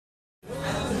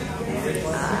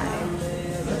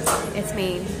It's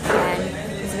me, and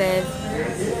it's Viv.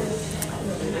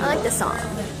 I like the song.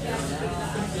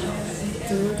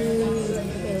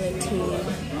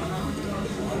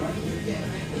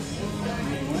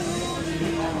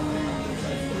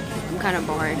 I'm kind of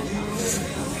bored.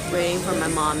 Waiting for my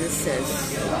mom's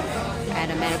sis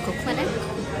at a medical clinic.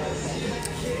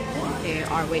 They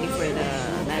are waiting for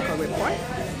the medical report.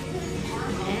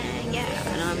 And yeah,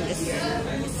 and I'm just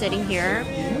sitting here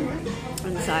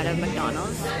inside of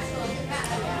McDonald's,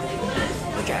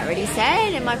 which I already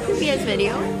said in my previous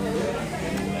video.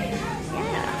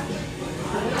 Yeah,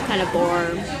 kind of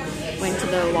bored. Went to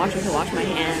the washroom to wash my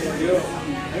hands.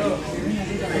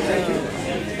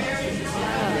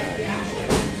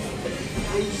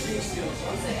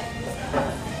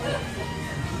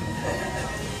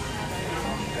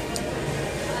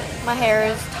 My hair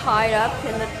is tied up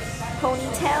in the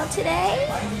ponytail today.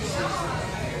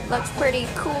 Looks pretty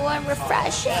cool and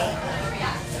refreshing.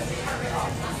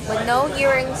 With no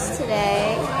earrings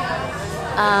today.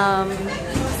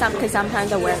 Because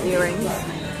sometimes I wear earrings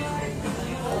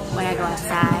when I go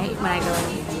outside, when I go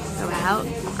out.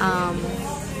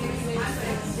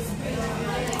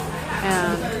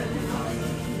 And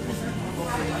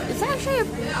it's actually a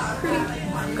pretty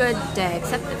good day,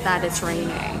 except that it's raining.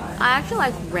 I actually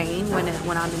like rain when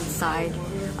I'm inside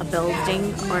a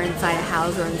building or inside a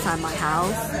house or inside my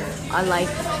house. I like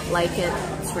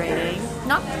it's raining.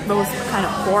 Not those kind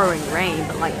of pouring rain,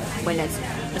 but like when it's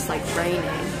just like raining.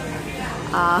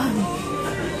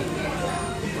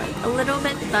 Like a little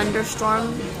bit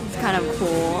thunderstorm. It's kind of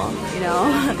cool, you know.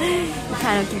 You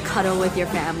kind of can cuddle with your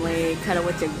family, cuddle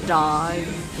with your dog.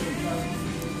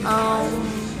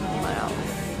 What else?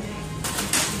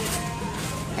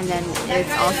 And then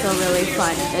it's also really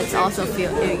fun. It's also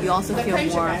you also feel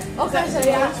more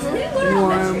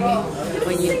warm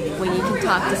when you can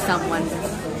talk to someone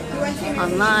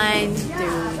online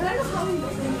through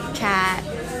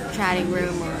chatting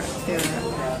room or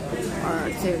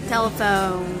through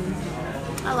telephone.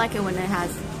 I like it when it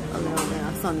has a little bit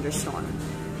of thunderstorm.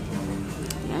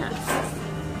 Yeah,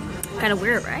 kind of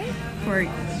weird, right? For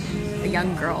a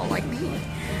young girl like me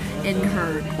in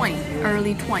her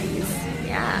early 20s.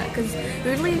 Yeah, because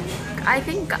usually I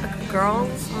think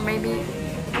girls, or maybe,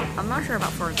 I'm not sure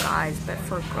about for guys, but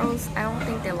for girls, I don't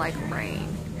think they like rain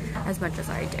as much as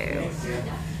I do.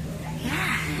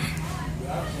 Yeah.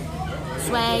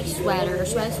 Swag sweater.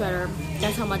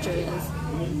 That's how much it is.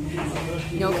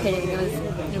 No kidding,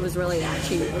 it was really that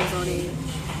cheap. It was only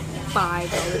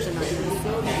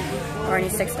 $5.90 or only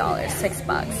 $6,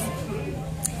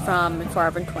 $6 from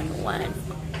Forever 21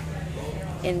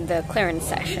 in the clearance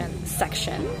section.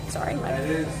 Sorry,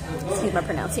 excuse my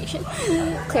pronunciation.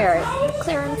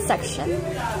 Clearance section.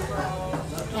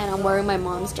 And I'm wearing my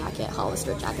mom's jacket,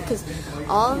 Hollister jacket, because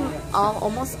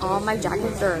almost all my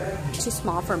jackets are too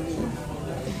small for me.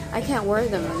 I can't wear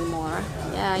them anymore.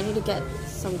 Yeah, I need to get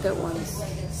some good ones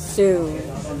soon.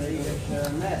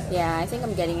 Yeah, I think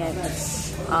I'm getting it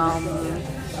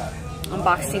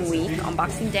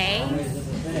unboxing day.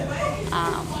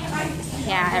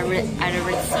 Yeah, at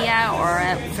Aritzia or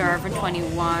at Forever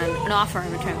 21, not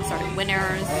Forever 21, sorry,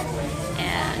 Winners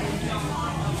and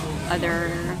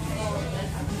other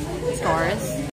stores.